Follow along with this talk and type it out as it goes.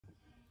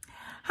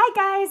Hi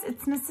guys,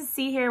 it's Mrs.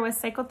 C here with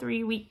Cycle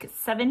 3 Week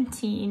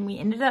 17. We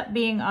ended up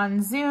being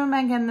on Zoom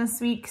again this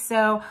week,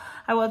 so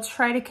I will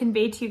try to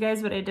convey to you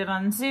guys what I did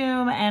on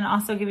Zoom and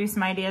also give you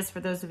some ideas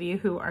for those of you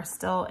who are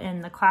still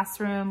in the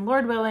classroom.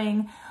 Lord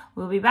willing,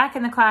 we'll be back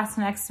in the class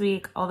next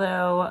week,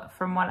 although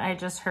from what I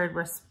just heard,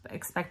 we're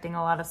expecting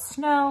a lot of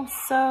snow,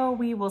 so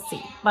we will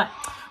see. But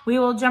we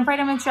will jump right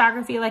in with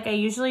geography like I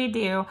usually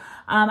do.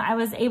 I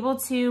was able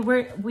to,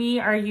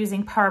 we are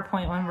using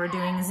PowerPoint when we're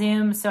doing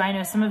Zoom, so I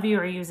know some of you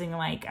are using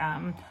like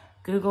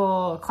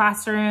Google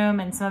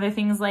Classroom and some other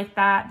things like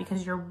that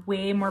because you're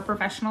way more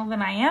professional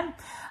than I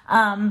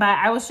am. But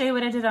I will show you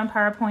what I did on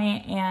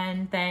PowerPoint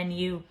and then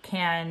you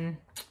can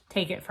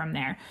take it from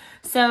there.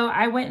 So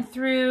I went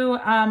through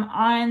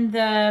on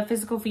the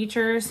physical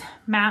features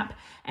map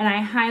and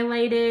I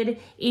highlighted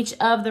each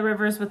of the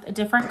rivers with a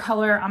different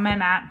color on my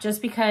map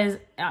just because,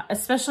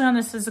 especially on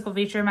this physical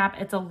feature map,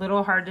 it's a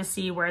little hard to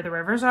see where the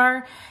rivers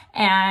are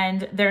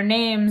and their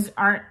names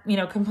aren't, you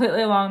know,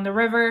 completely along the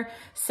river.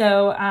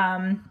 So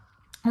I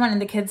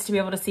wanted the kids to be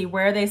able to see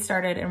where they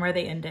started and where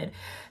they ended.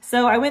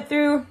 So I went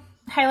through,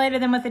 highlighted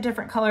them with a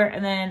different color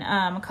and then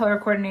color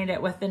coordinated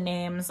it with the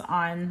names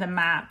on the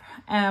map.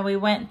 We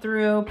went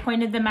through,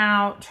 pointed them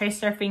out,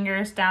 traced our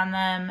fingers down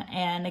them.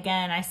 And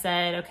again, I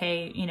said,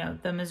 okay, you know,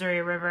 the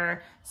Missouri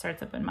River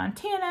starts up in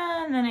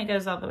Montana and then it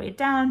goes all the way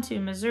down to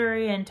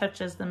Missouri and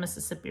touches the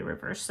Mississippi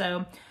River.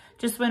 So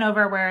just went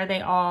over where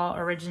they all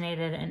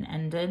originated and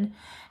ended.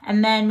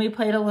 And then we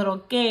played a little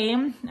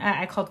game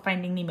I called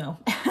Finding Nemo.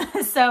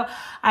 So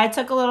I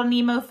took a little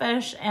Nemo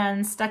fish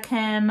and stuck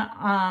him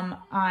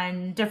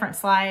on different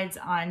slides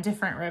on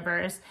different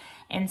rivers.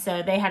 And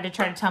so they had to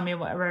try to tell me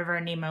what river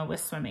Nemo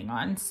was swimming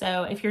on.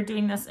 So if you're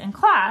doing this in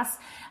class,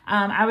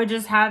 I would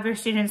just have your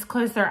students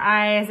close their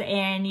eyes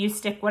and you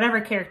stick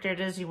whatever character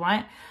it is you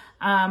want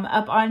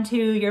up onto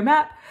your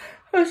map,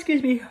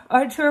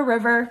 onto a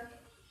river.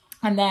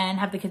 And then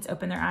have the kids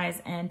open their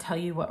eyes and tell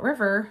you what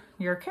river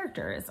your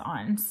character is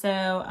on.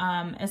 So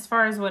as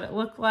far as what it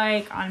looked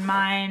like on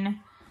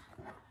mine,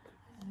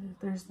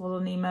 there's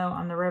little Nemo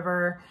on the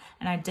river.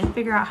 And I did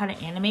figure out how to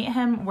animate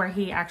him where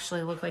he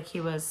actually looked like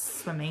he was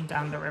swimming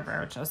down the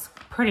river, which I was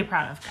pretty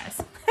proud of, guys.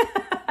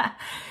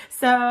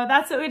 So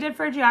that's what we did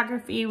for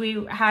geography.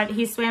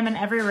 He swam in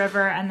every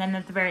river and then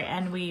at the very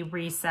end we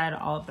resaid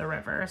all of the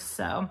rivers.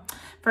 So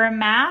for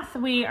math,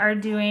 we are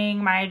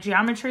doing my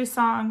geometry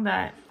song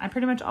that I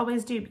pretty much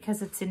always do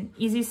because it's an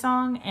easy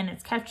song and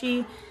it's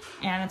catchy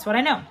and it's what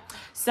I know.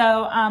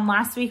 So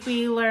last week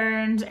we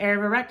learned area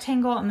of a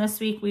rectangle and this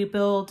week we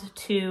build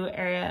to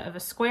area of a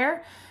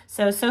square.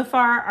 So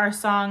far our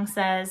song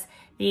says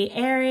the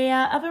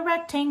area of a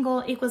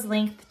rectangle equals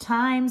length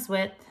times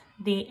width.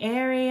 The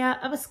area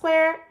of a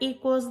square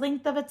equals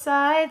length of its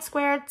side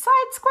squared,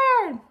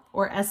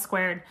 or S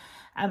squared.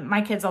 My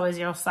kids always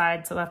yell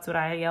side, so that's what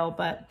I yell,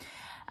 but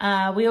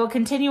we will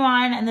continue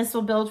on and this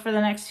will build for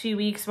the next few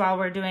weeks while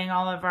we're doing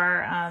all of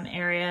our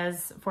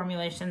areas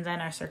formulations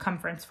and our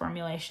circumference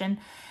formulation.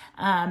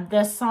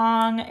 This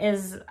song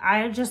is,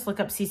 I just look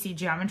up CC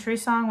Geometry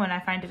Song when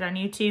I find it on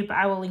YouTube.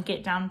 I will link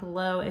it down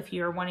below if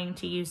you're wanting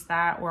to use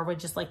that or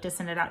would just like to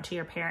send it out to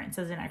your parents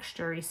as an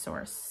extra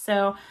resource.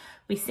 So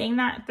we sang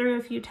that through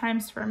a few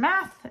times for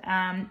math.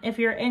 If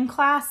you're in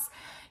class,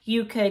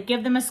 you could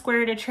give them a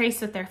square to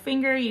trace with their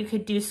finger. You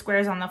could do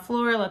squares on the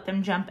floor, let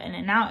them jump in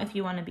and out if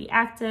you want to be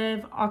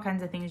active. All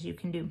kinds of things you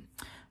can do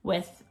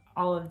with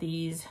all of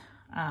these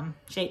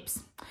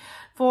shapes.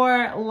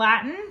 For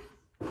Latin,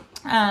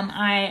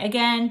 I,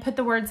 again, put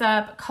the words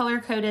up,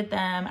 color-coded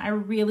them. I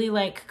really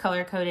like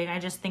color coding. I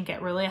just think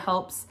it really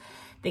helps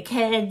the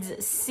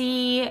kids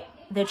see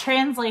the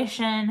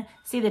translation,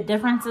 see the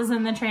differences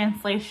in the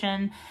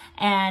translation,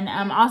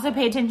 and also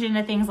pay attention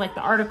to things like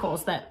the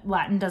articles that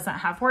Latin doesn't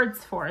have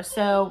words for.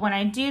 So when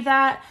I do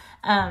that,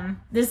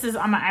 this is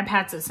on my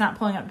iPad, so it's not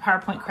pulling up the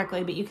PowerPoint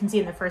correctly, but you can see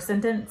in the first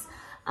sentence.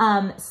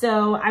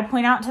 So I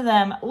point out to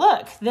them,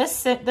 look,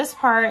 this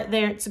part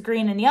there, it's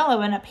green and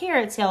yellow, and up here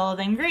it's yellow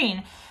then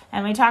green.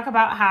 And we talk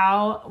about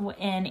how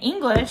in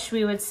English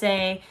we would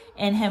say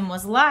in him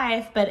was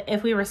life, but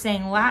if we were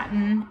saying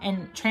Latin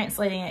and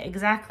translating it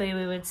exactly,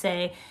 we would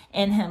say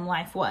in him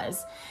life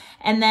was.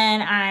 And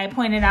then I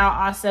pointed out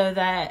also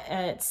that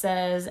it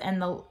says,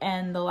 and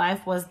the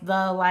life was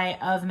the light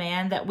of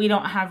man, that we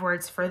don't have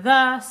words for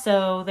the,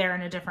 so they're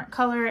in a different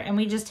color. And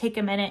we just take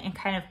a minute and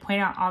kind of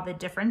point out all the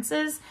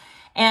differences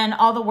and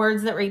all the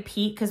words that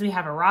repeat, because we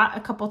have a rot a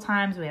couple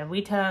times, we have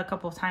wita a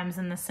couple times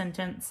in the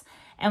sentence,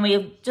 and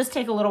we just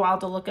take a little while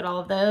to look at all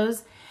of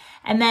those.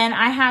 And then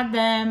I had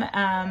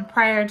them,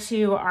 prior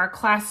to our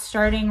class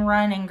starting,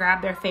 run and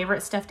grab their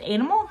favorite stuffed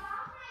animal.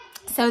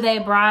 So they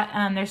brought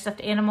their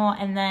stuffed animal,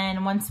 and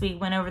then once we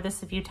went over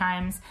this a few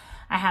times,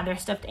 I had their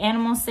stuffed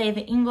animal say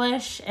the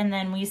English, and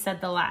then we said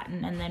the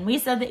Latin, and then we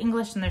said the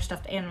English, and their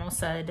stuffed animal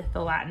said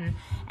the Latin.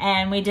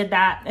 And we did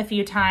that a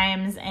few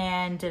times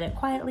and did it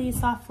quietly,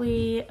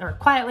 softly, or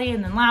quietly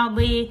and then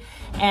loudly,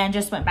 and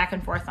just went back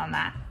and forth on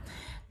that.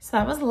 So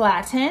that was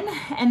Latin.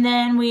 And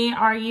then we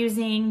are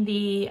using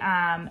the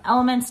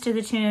elements to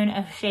the tune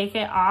of Shake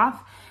It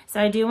Off. So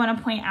I do want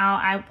to point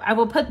out, I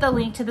will put the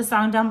link to the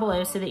song down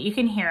below so that you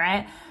can hear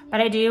it. But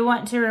I do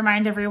want to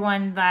remind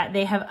everyone that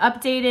they have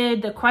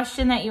updated the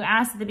question that you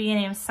asked at the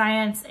beginning of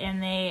science,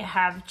 and they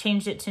have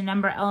changed it to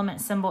number, element,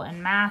 symbol,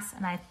 and mass.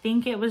 And I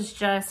think it was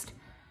just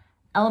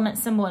element,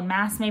 symbol, and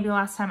mass maybe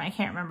last time. I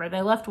can't remember.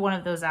 They left one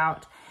of those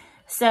out.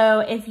 So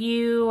if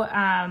you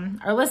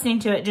are listening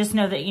to it, just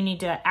know that you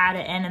need to add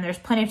it in, and there's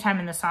plenty of time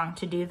in the song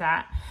to do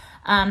that.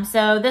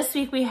 So this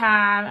week we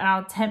have, and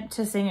I'll attempt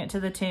to sing it to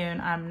the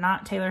tune. I'm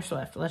not Taylor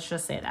Swift, let's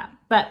just say that.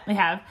 But we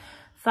have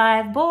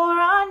 5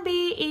 boron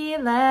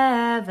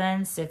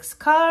B11, 6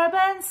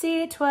 carbon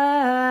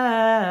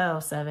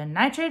C12, 7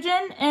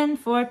 nitrogen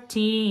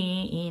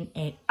N14,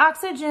 8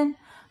 oxygen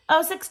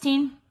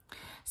O16.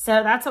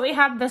 So that's what we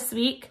have this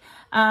week.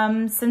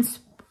 Since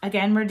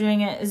again, we're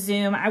doing it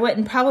Zoom, I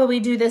wouldn't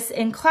probably do this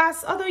in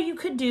class, although you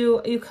could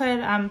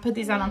put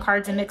these out on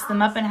cards and mix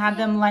them up and have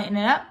them line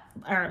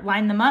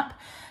them up.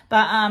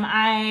 But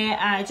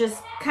I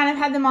just kind of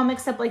had them all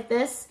mixed up like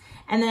this.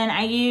 And then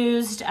I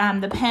used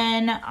the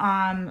pen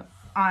on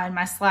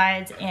my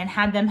slides and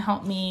had them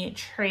help me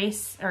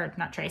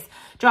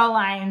draw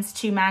lines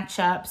to match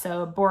up.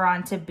 So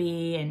boron to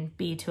B and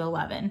B to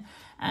 11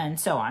 and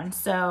so on.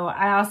 So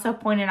I also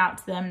pointed out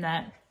to them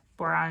that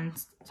boron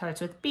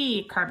starts with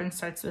B, carbon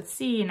starts with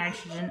C,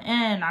 nitrogen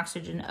N,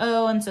 oxygen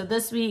O. And so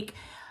this week,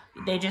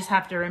 they just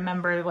have to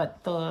remember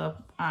what the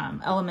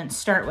elements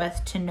start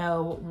with to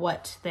know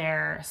what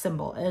their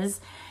symbol is.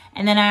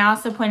 And then I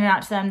also pointed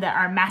out to them that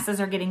our masses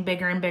are getting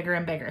bigger and bigger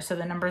and bigger. So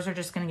the numbers are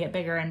just going to get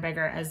bigger and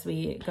bigger as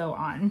we go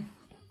on.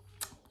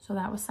 So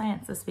that was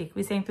science this week.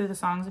 We sang through the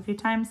songs a few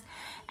times.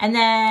 And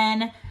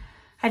then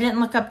I didn't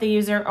look up the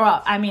user.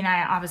 Well, I mean,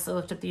 I obviously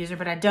looked up the user,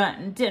 but I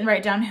didn't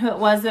write down who it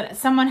was. But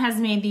someone has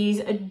made these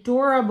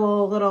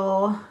adorable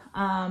little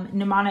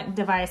mnemonic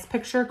device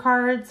picture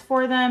cards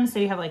for them. So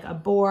you have like a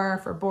bore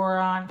for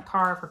boron,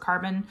 car for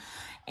carbon.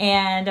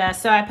 And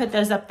so I put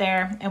those up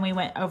there and we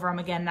went over them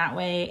again that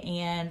way.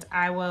 And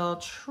I will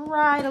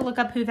try to look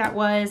up who that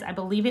was. I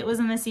believe it was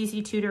in the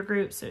CC tutor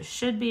group, so it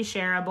should be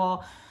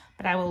shareable,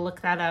 but I will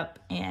look that up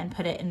and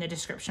put it in the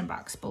description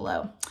box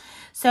below.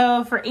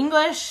 So for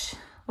English,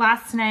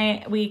 last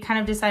night we kind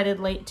of decided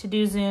late to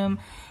do Zoom.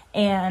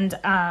 And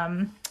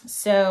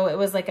so it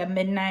was like a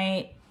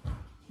midnight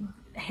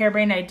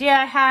harebrained idea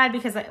I had,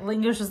 because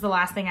English was the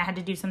last thing I had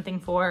to do something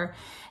for.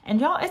 And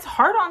y'all, it's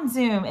hard on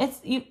Zoom. It's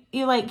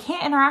you like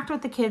can't interact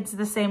with the kids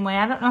the same way.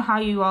 I don't know how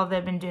you all that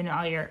have been doing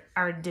it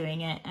are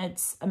doing it.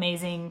 It's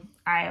amazing.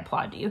 I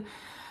applaud you.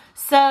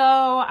 So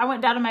I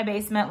went down to my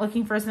basement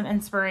looking for some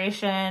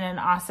inspiration, and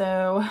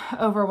also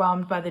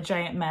overwhelmed by the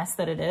giant mess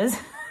that it is.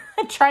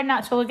 I tried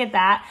not to look at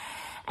that.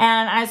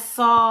 And I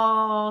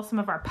saw some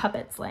of our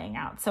puppets laying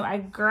out. So I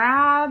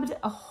grabbed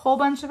a whole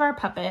bunch of our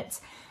puppets.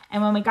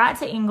 And when we got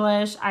to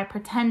English, I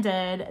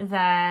pretended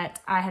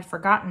that I had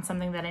forgotten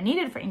something that I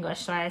needed for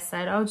English. So I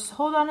said, oh, just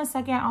hold on a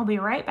second. I'll be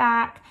right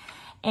back.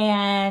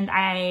 And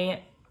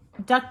I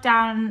ducked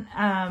down.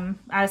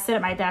 I was sitting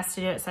at my desk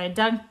to do it. So I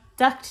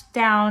ducked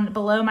down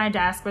below my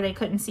desk where they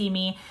couldn't see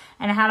me.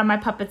 And I had all my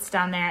puppets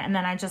down there. And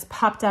then I just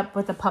popped up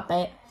with a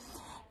puppet.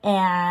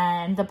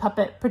 And the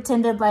puppet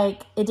pretended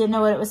like it didn't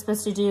know what it was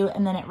supposed to do.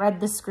 And then it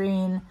read the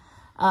screen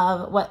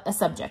of what a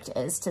subject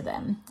is to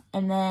them.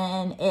 And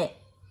then it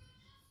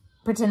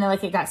pretended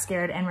like it got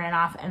scared and ran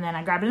off. And then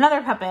I grabbed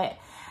another puppet,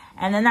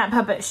 and then that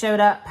puppet showed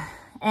up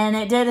and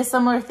it did a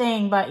similar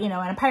thing, but you know,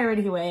 in a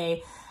piratey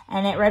way.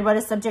 And it read what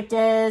a subject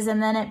is,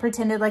 and then it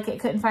pretended like it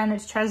couldn't find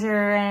its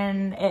treasure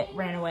and it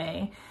ran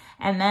away.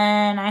 And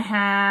then I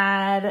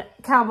had a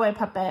cowboy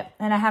puppet,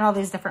 and I had all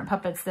these different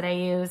puppets that I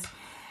used.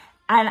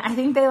 And I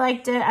think they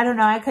liked it. I don't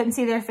know. I couldn't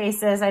see their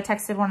faces. I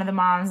texted one of the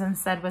moms and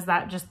said, was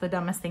that just the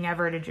dumbest thing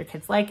ever? Did your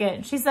kids like it?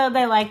 And she said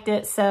they liked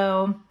it.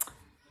 So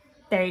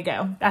there you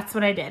go. That's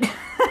what I did.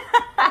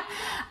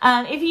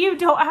 If you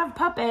don't have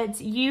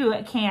puppets, you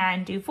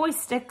can do voice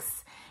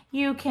sticks.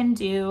 You can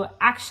do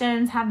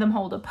actions, have them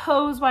hold a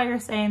pose while you're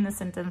saying the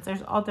sentence.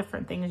 There's all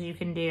different things you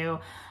can do.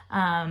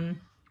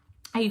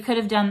 You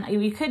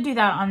could do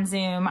that on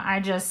Zoom. I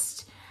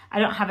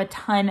don't have a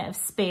ton of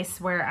space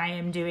where I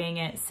am doing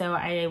it. So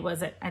I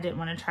didn't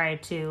want to try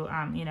to,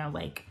 you know,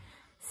 like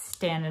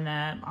stand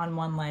on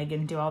one leg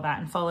and do all that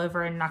and fall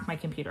over and knock my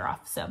computer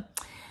off. So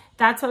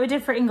that's what we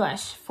did for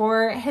English.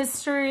 For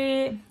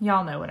history,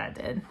 y'all know what I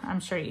did. I'm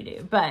sure you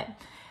do. But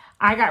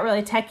I got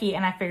really techie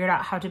and I figured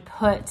out how to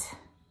put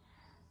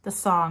the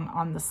song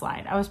on the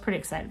slide. I was pretty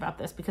excited about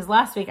this because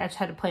last week I just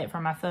had to play it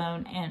from my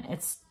phone and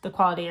the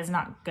quality is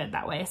not good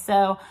that way.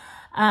 So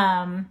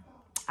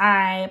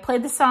I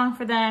played the song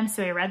for them.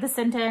 So we read the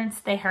sentence,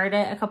 they heard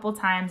it a couple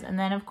times. And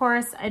then of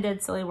course I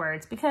did silly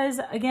words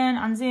because again,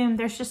 on Zoom,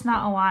 there's just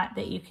not a lot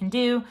that you can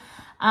do.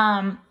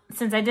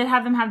 Since I did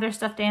have them have their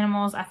stuffed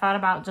animals, I thought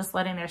about just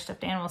letting their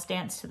stuffed animals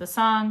dance to the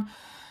song,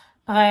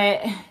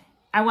 but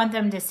I want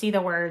them to see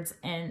the words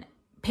and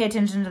pay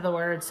attention to the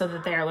words so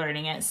that they're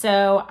learning it.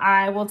 So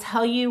I will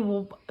tell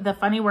you the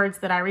funny words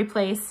that I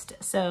replaced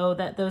so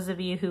that those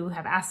of you who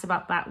have asked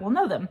about that will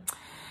know them.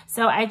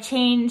 So I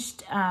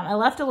changed, I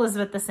left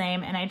Elizabeth the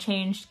same, and I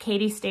changed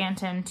Katie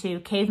Stanton to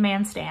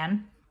Caveman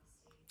Stan.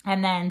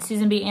 And then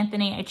Susan B.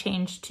 Anthony, I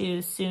changed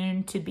to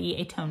Soon to Be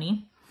a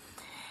Tony.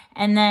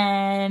 And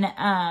then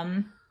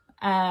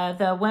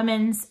the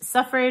women's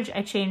suffrage,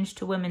 I changed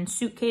to Women's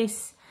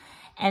Suitcase.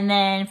 And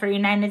then for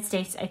United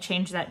States, I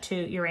changed that to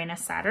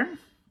Uranus Saturn.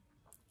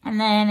 And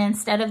then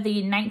instead of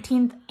the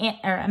 19th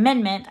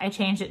amendment, I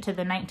changed it to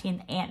the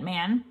 19th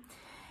Ant-Man.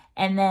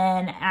 And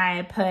then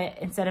I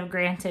put, instead of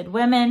granted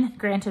women,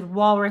 granted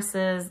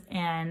walruses,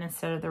 and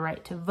instead of the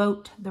right to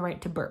vote, the right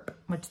to burp,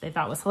 which they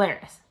thought was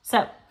hilarious.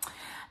 So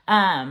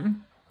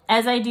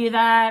as I do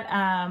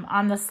that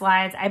on the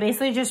slides, I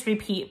basically just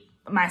repeat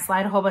my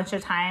slide a whole bunch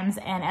of times.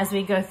 And as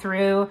we go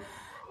through,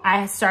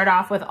 I start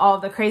off with all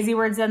the crazy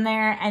words in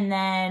there, and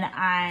then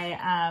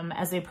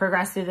as we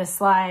progress through the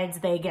slides,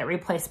 they get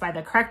replaced by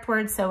the correct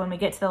words. So when we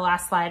get to the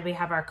last slide, we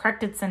have our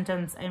corrected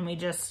sentence, and we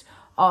just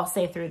all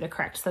say through the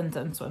correct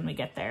sentence when we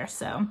get there.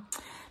 So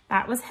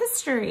that was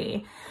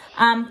history.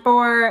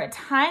 For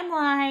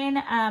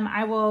timeline,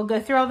 I will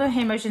go through all the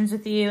hand motions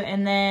with you,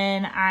 and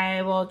then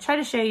I will try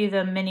to show you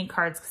the mini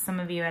cards because some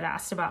of you had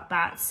asked about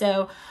that.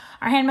 So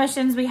our hand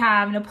motions, we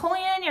have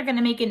Napoleon. You're going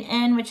to make an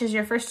N, which is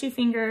your first two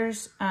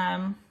fingers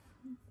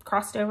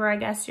crossed over, I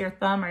guess, your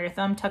thumb, or your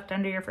thumb tucked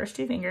under your first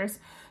two fingers.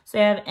 So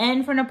you have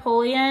N for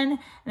Napoleon, and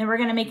then we're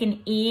going to make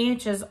an E,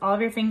 which is all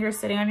of your fingers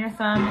sitting on your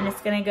thumb, and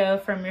it's going to go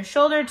from your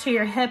shoulder to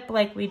your hip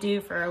like we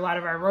do for a lot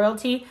of our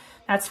royalty.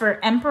 That's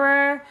for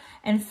Emperor.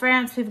 In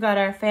France, we've got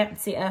our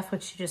fancy F,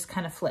 which you just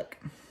kind of flick.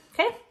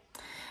 Okay?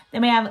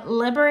 Then we have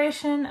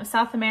Liberation of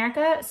South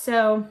America.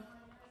 So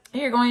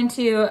you're going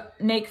to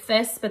make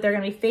fists, but they're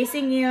going to be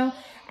facing you,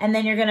 and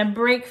then you're going to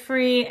break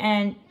free,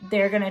 and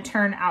they're going to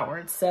turn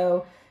outwards.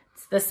 So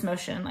it's this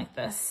motion like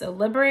this. So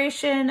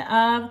liberation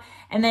of,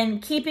 and then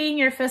keeping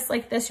your fist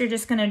like this, you're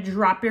just going to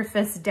drop your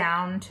fist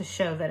down to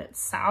show that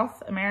it's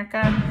South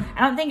America.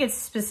 I don't think it's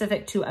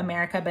specific to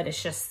America, but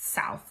it's just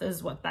South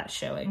is what that's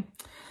showing.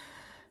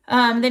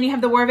 Then you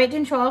have the War of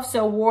 1812,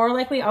 so war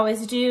like we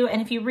always do.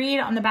 And if you read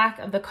on the back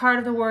of the card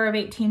of the War of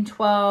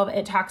 1812,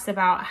 it talks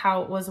about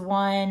how it was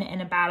won in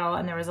a battle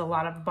and there was a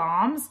lot of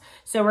bombs.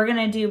 So we're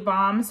going to do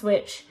bombs,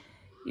 which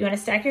you want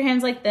to stack your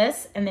hands like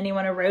this, and then you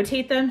want to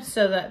rotate them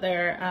so that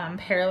they're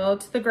parallel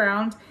to the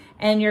ground.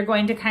 And you're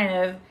going to kind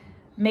of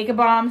make a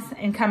bomb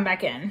and come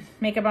back in.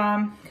 Make a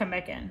bomb, come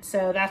back in.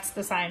 So that's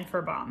the sign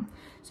for bomb.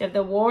 So you have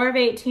the War of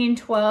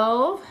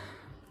 1812,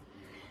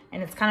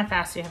 and it's kind of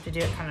fast, so you have to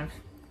do it kind of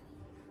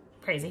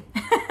crazy.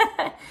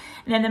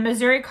 And then the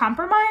Missouri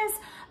Compromise,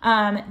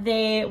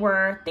 they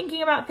were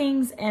thinking about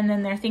things, and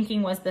then their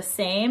thinking was the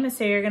same.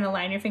 So you're going to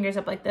line your fingers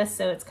up like this,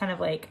 so it's kind of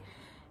like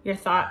your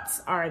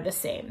thoughts are the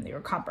same. They were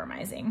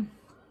compromising.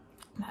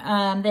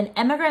 Then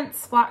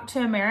immigrants flocked to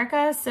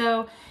America.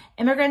 So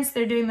immigrants,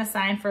 they're doing the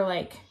sign for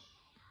like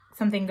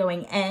something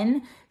going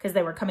in because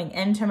they were coming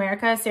into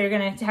America. So you're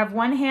going to have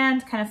one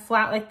hand kind of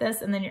flat like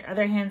this, and then your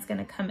other hand's going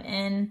to come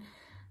in,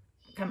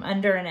 come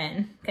under and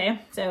in. Okay,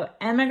 so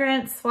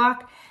immigrants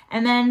flock.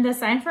 And then the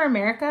sign for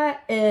America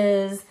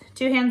is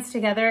two hands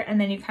together, and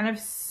then you kind of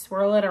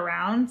swirl it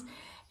around.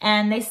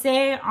 And they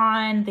say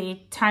on the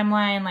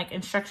timeline, like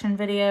instruction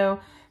video,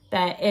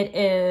 that it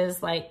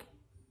is like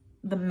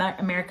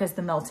America's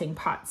the melting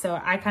pot. So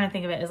I kind of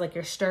think of it as like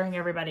you're stirring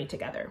everybody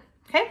together.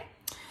 Okay.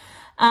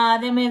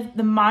 Then we have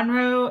the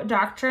Monroe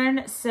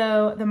Doctrine.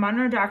 So the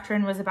Monroe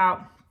Doctrine was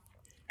about,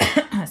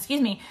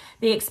 excuse me,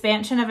 the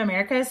expansion of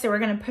America. So we're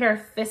going to put our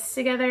fists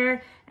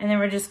together, and then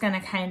we're just going to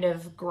kind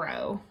of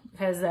grow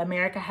because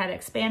America had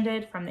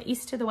expanded from the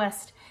east to the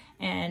west,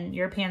 and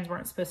Europeans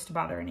weren't supposed to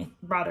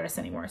bother us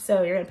anymore.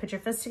 So you're going to put your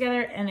fists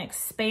together and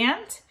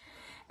expand.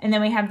 And then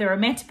we have the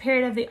Romantic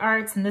period of the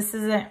arts, and this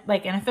isn't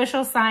like an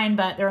official sign,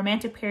 but the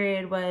Romantic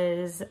period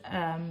was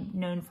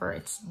known for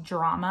its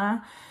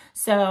drama.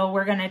 So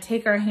we're going to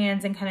take our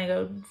hands and kind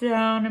of go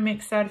down and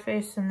make sad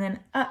face, and then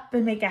up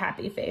and make a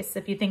happy face.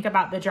 If you think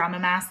about the drama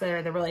mask,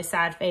 they're the really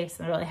sad face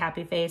and the really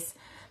happy face.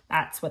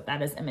 That's what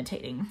that is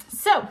imitating.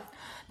 So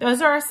those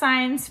are our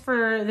signs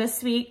for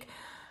this week.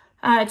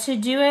 To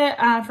do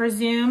it for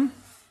Zoom,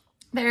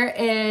 there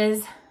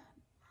is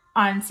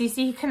on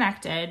CC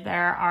Connected,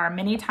 there are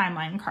mini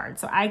timeline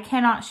cards. So I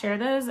cannot share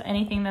those.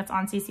 Anything that's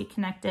on CC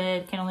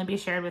Connected can only be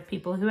shared with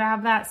people who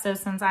have that. So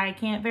since I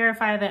can't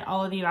verify that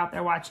all of you out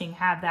there watching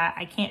have that,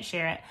 I can't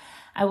share it.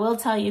 I will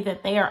tell you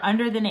that they are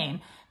under the name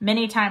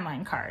mini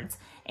timeline cards.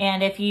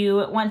 And if you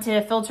want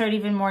to filter it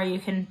even more, you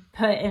can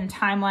put in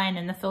timeline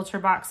in the filter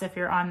box if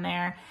you're on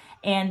there.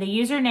 And the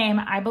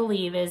username, I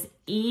believe, is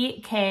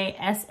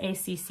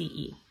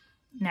eksacce.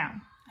 Now,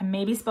 I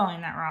may be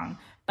spelling that wrong,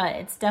 but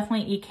it's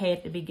definitely EK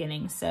at the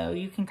beginning. So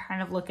you can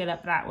kind of look it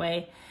up that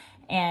way.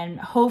 And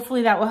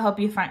hopefully that will help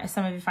you find,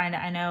 some of you find it.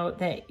 I know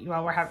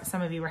that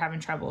some of you were having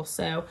trouble.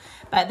 So,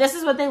 but this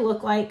is what they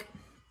look like.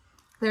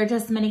 They're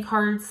just mini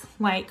cards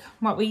like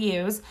what we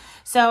use.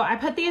 So I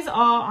put these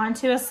all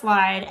onto a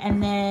slide,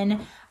 and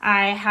then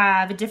I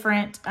have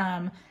different,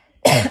 sorry,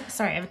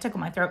 I have a tickle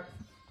in my throat.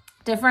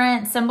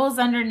 Different symbols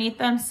underneath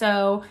them.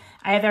 So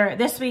either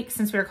this week,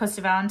 since we were close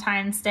to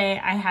Valentine's Day,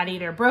 I had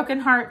either broken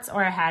hearts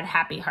or I had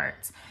happy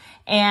hearts.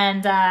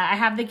 And I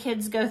have the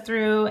kids go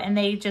through and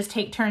they just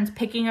take turns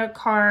picking a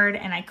card,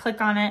 and I click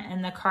on it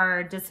and the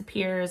card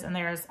disappears and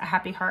there's a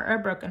happy heart or a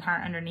broken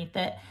heart underneath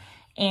it.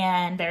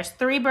 And there's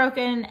 3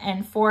 broken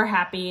and 4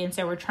 happy. And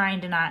so we're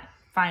trying to not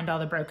find all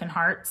the broken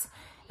hearts.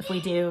 If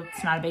we do,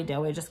 it's not a big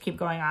deal. We just keep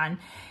going on.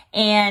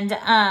 And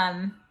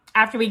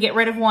after we get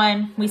rid of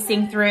one, we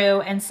sing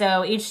through. And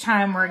so each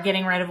time we're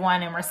getting rid of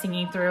one and we're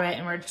singing through it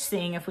and we're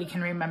seeing if we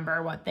can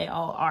remember what they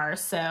all are.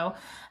 So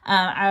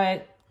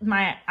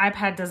my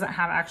iPad doesn't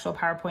have actual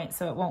PowerPoint,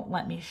 so it won't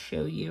let me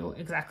show you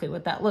exactly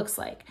what that looks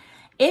like.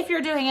 If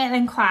you're doing it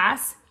in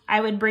class, I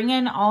would bring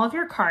in all of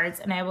your cards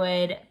and I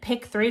would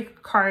pick 3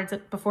 cards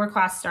before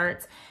class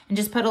starts and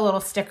just put a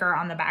little sticker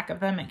on the back of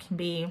them. It can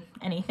be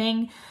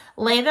anything.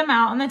 Lay them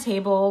out on the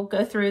table,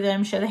 go through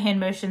them, show the hand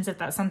motions if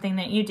that's something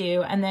that you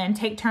do, and then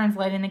take turns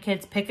letting the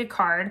kids pick a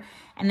card,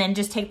 and then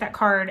just take that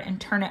card and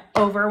turn it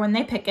over when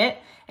they pick it.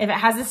 If it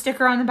has a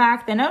sticker on the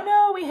back, then oh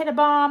no, we hit a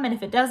bomb. And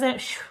if it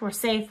doesn't, we're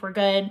safe, we're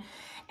good.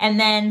 And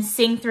then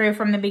sing through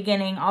from the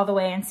beginning all the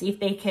way and see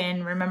if they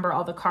can remember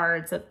all the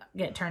cards that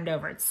get turned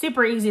over. It's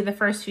super easy the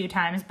first few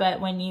times, but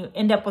when you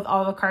end up with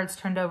all the cards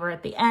turned over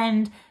at the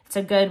end, it's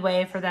a good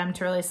way for them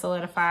to really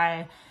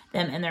solidify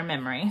them in their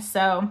memory.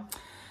 So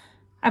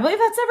I believe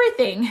that's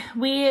everything.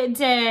 We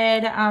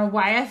did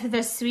Wyeth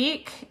this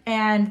week,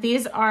 and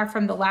these are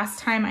from the last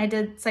time I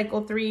did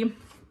cycle 3.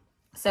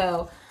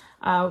 So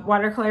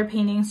watercolor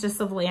paintings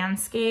just of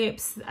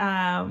landscapes.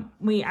 I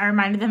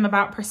reminded them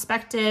about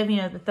perspective, you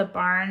know, that the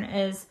barn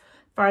is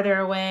farther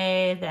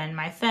away than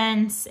my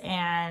fence.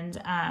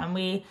 And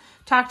we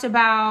talked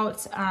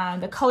about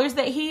the colors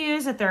that he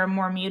used, that there are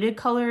more muted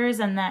colors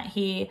and that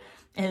he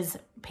is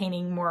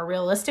painting more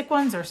realistic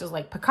ones versus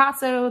like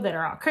Picasso that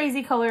are all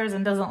crazy colors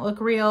and doesn't look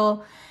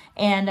real.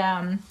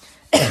 And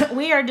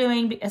we are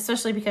doing,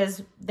 especially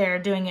because they're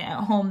doing it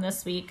at home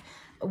this week,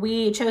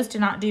 we chose to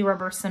not do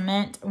rubber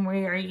cement, and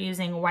we are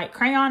using white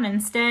crayon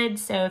instead.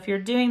 So if you're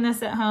doing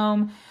this at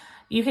home,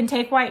 you can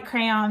take white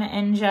crayon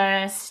and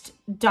just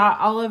dot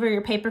all over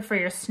your paper for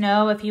your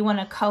snow. If you want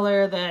to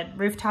color the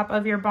rooftop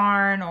of your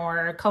barn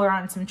or color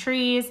on some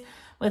trees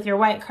with your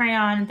white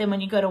crayon, then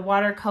when you go to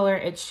watercolor,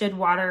 it should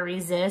water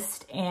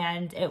resist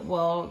and it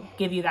will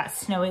give you that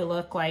snowy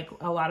look like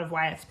a lot of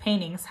Wyeth's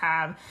paintings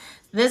have.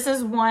 This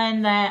is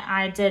one that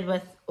I did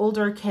with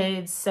older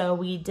kids, so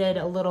we did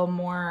a little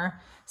more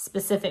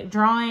specific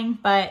drawing,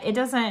 but it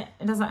doesn't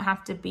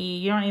have to be,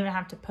 you don't even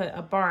have to put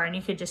a barn.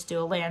 You could just do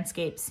a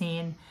landscape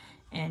scene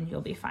and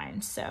you'll be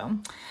fine. So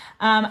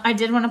I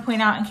did want to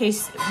point out, in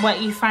case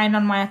what you find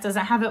on Wyeth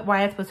doesn't have it,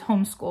 Wyeth was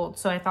homeschooled.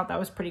 So I thought that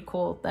was pretty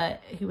cool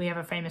that we have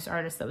a famous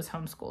artist that was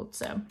homeschooled.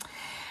 So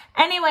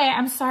anyway,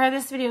 I'm sorry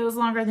this video was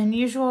longer than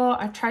usual.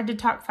 I tried to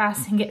talk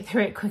fast and get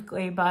through it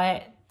quickly,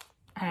 but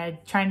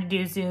trying to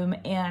do Zoom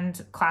and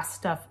class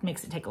stuff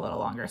makes it take a little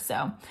longer.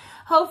 So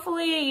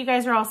hopefully you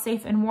guys are all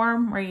safe and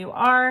warm where you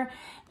are,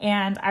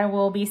 and I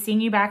will be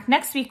seeing you back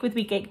next week with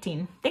week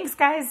 18. Thanks,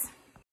 guys.